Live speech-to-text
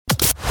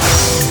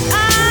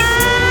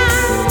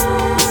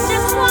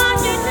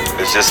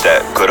It's just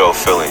that good old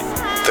feeling.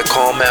 The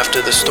calm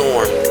after the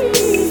storm.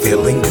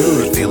 Feeling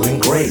good, feeling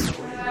great.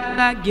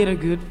 I get a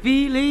good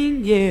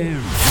feeling, yeah.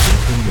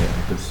 Welcome to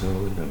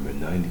episode number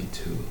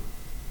 92.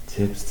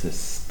 Tips to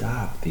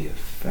stop the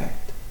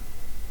effect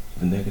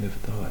of negative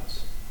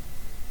thoughts.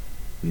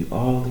 We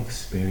all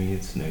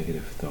experience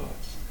negative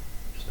thoughts.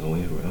 There's no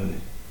way around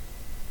it.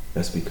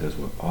 That's because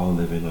we're all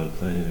living on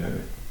planet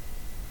Earth.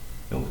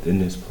 And within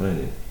this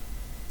planet,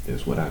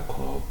 there's what I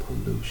call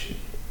pollution.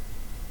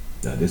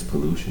 Now, this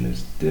pollution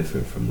is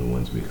different from the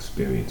ones we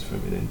experience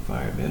from an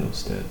environmental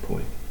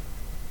standpoint.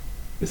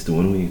 It's the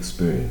one we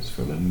experience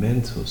from a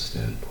mental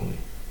standpoint.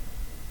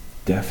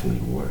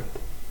 Definitely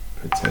worth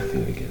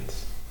protecting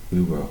against.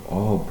 We were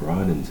all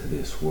brought into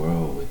this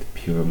world with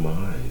pure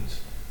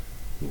minds.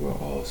 We were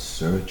all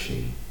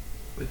searching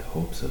with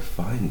hopes of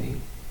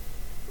finding.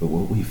 But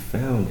what we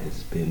found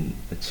has been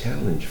a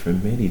challenge for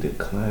many to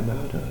climb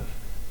out of.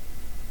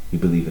 We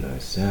believe in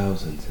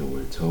ourselves until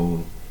we're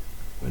told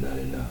we're not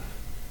enough.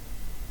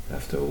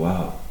 After a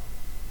while,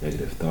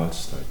 negative thoughts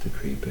start to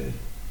creep in.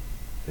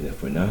 And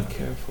if we're not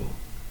careful,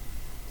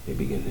 they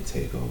begin to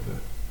take over.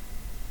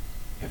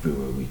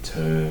 Everywhere we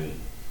turn,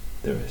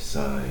 there are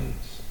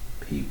signs,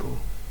 people,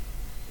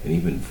 and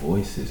even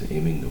voices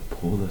aiming to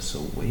pull us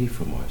away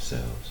from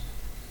ourselves.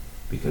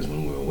 Because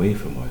when we're away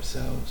from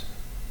ourselves,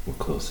 we're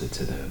closer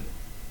to them,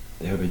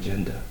 their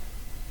agenda.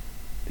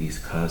 These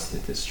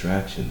constant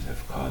distractions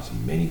have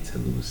caused many to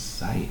lose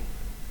sight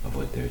of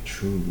what their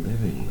true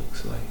living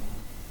looks like.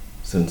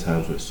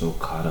 Sometimes we're so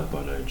caught up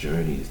on our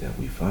journeys that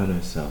we find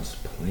ourselves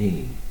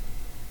playing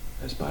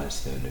as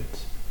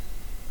bystanders.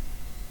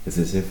 It's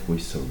as if we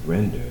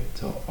surrender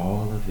to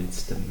all of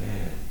its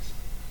demands.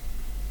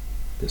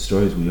 The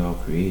stories we all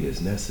create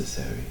is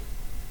necessary,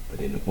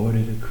 but in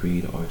order to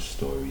create our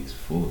stories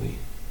fully,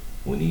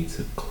 we need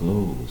to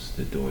close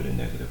the door to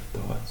negative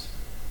thoughts.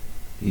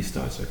 These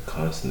thoughts are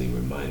constantly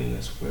reminding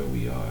us where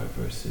we are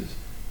versus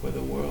where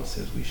the world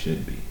says we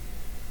should be.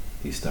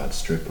 These thoughts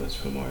strip us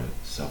from our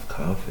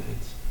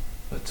self-confidence,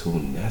 a tool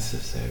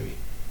necessary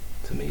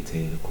to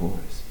maintain the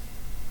course.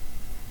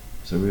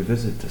 So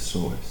revisit the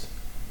source,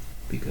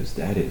 because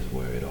that is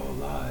where it all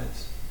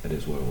lies. That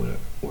is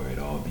where it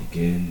all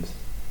begins,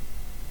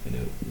 and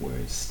where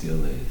it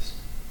still is.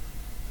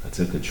 I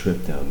took a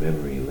trip down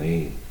memory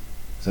lane.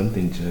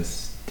 Something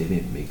just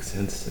didn't make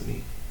sense to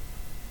me.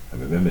 I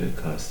remember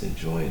the constant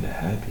joy and the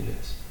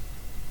happiness.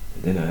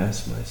 And then I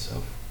asked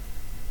myself,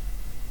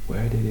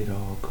 where did it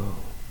all go?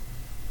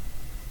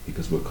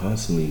 Because we're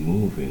constantly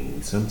moving,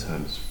 we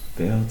sometimes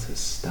fail to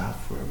stop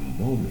for a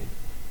moment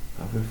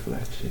of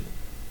reflection.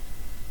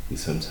 We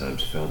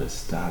sometimes fail to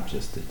stop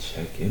just to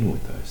check in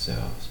with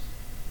ourselves.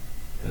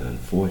 And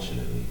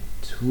unfortunately,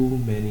 too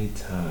many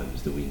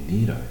times do we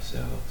need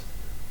ourselves,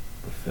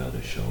 but fail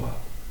to show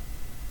up.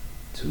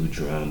 Too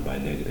drowned by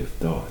negative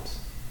thoughts.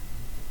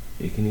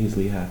 It can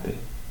easily happen.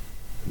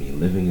 I mean,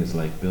 living is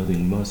like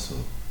building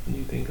muscle when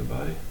you think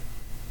about it.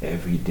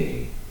 Every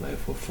day,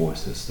 life will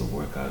force us to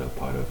work out a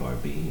part of our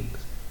beings.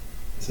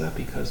 It's not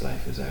because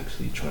life is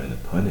actually trying to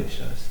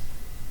punish us.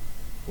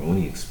 We're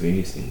only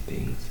experiencing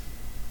things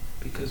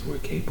because we're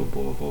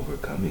capable of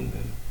overcoming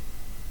them.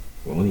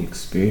 We're only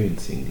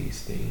experiencing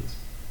these things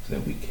so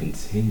that we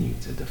continue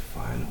to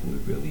define who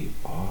we really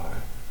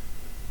are.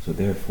 So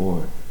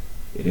therefore,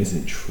 it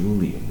isn't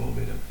truly a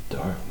moment of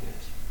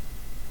darkness.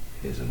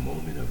 It is a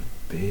moment of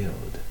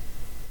build.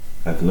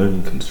 I've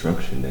learned in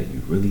construction that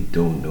you really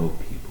don't know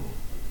people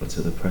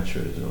until the pressure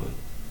is on.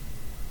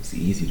 It's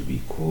easy to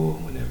be cool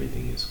when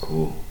everything is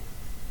cool,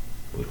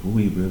 but who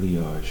we really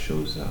are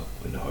shows up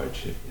when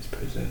hardship is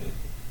presented.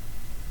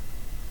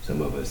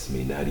 Some of us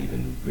may not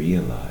even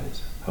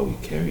realize how we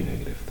carry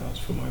negative thoughts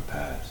from our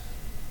past.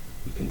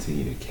 We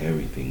continue to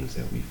carry things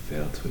that we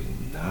fail to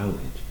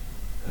acknowledge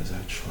as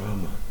our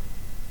trauma.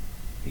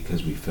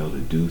 Because we fail to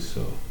do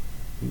so,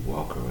 we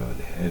walk around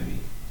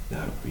heavy,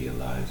 not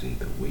realizing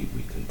the weight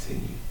we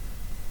continue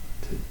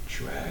to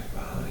drag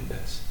behind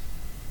us.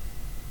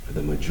 For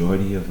the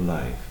majority of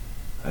life,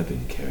 I've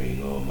been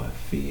carrying all my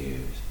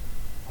fears,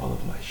 all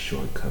of my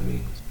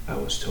shortcomings I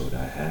was told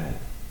I had.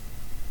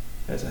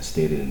 As I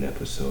stated in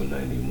episode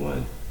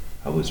 91,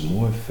 I was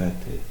more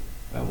affected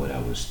by what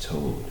I was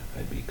told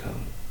I'd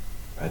become,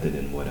 rather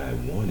than what I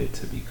wanted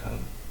to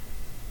become.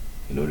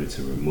 In order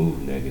to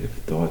remove negative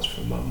thoughts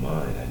from my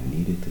mind, I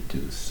needed to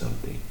do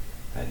something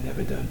I'd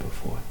never done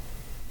before.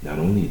 Not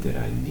only did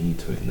I need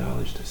to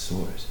acknowledge the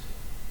source,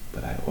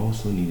 but I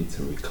also needed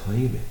to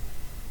reclaim it.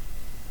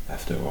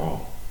 After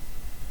all,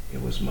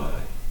 it was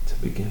mine to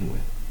begin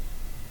with.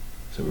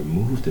 So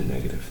remove the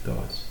negative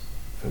thoughts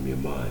from your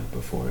mind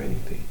before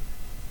anything.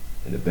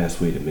 And the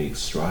best way to make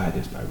stride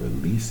is by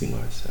releasing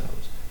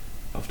ourselves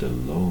of the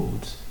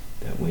loads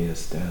that weigh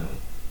us down.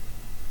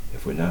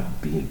 If we're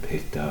not being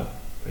picked up,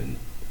 and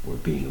we're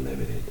being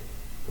limited,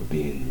 we're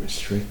being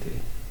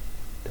restricted,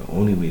 the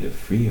only way to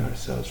free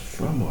ourselves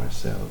from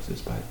ourselves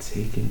is by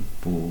taking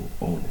full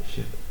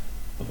ownership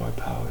of our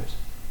powers.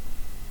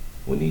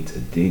 We need to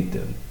dig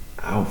them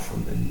out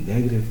from the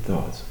negative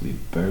thoughts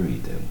we've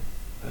buried them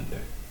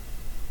under.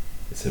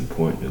 It's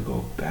important to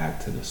go back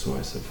to the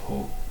source of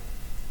hope,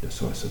 the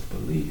source of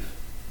belief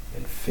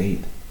and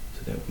faith,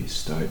 so that we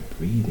start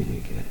breathing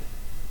again.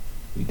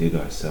 We dig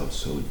ourselves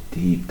so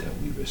deep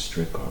that we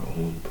restrict our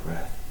own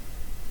breath.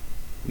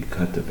 We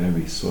cut the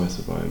very source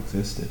of our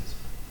existence.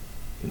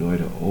 In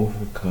order to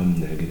overcome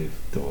negative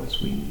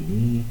thoughts, we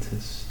need to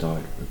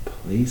start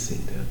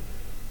replacing them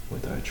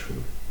with our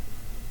truth.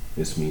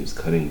 This means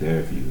cutting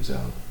their views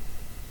out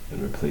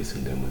and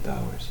replacing them with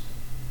ours.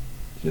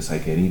 Just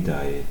like any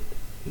diet,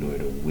 in order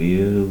to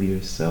wheel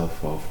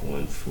yourself off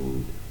one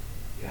food,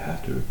 you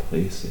have to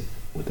replace it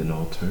with an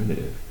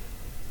alternative.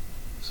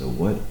 So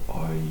what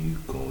are you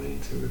going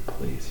to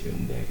replace your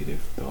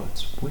negative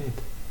thoughts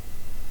with?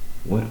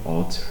 What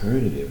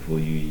alternative will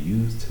you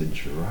use to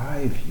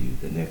drive you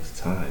the next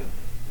time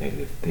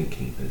negative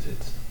thinking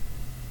visits?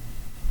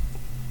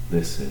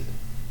 Listen,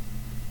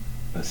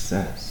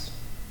 assess,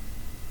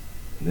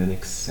 and then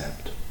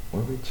accept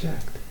or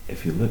reject.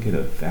 If you look at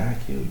a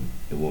vacuum,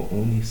 it will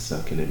only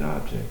suck in an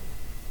object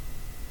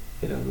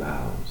it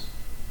allows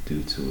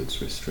due to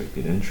its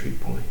restricted entry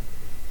point.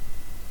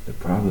 The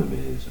problem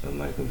is,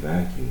 unlike a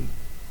vacuum,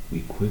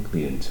 we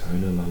quickly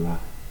internalize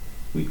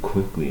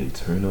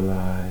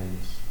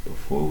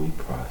before we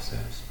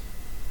process.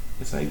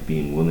 It's like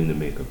being willing to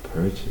make a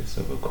purchase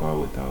of a car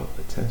without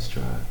a test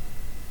drive.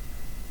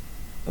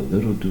 A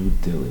little due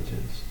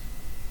diligence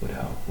would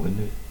help,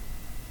 wouldn't it?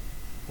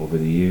 Over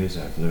the years,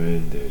 I've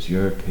learned there's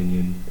your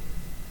opinion,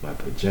 my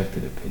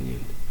projected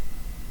opinion,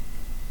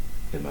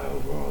 and my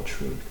overall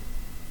truth.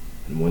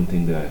 And one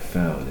thing that I've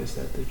found is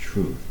that the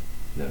truth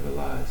never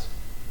lies.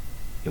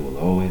 It will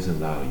always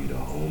allow you the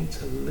home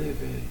to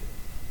live in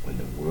when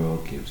the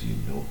world gives you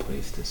no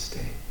place to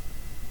stay.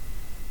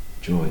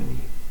 Join me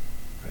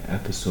for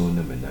episode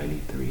number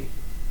 93,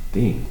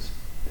 Things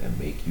That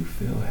Make You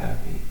Feel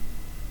Happy.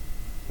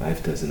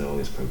 Life doesn't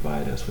always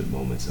provide us with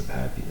moments of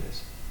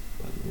happiness,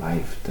 but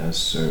life does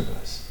serve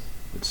us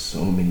with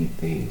so many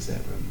things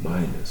that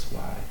remind us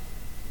why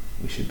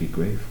we should be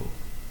grateful.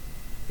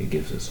 It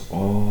gives us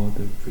all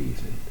the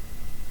reason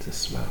to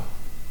smile.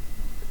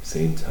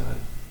 Same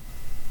time,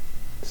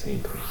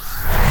 same place.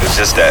 It's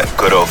just that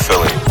good old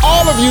feeling.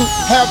 All of you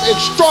have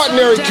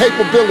extraordinary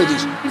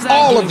capabilities.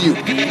 All of you.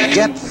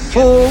 Get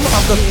full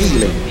of the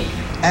feeling,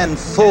 and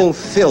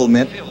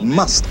fulfillment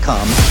must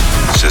come.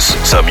 It's just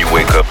something you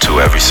wake up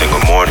to every single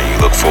morning, you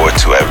look forward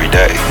to every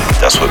day.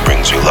 That's what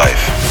brings you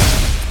life.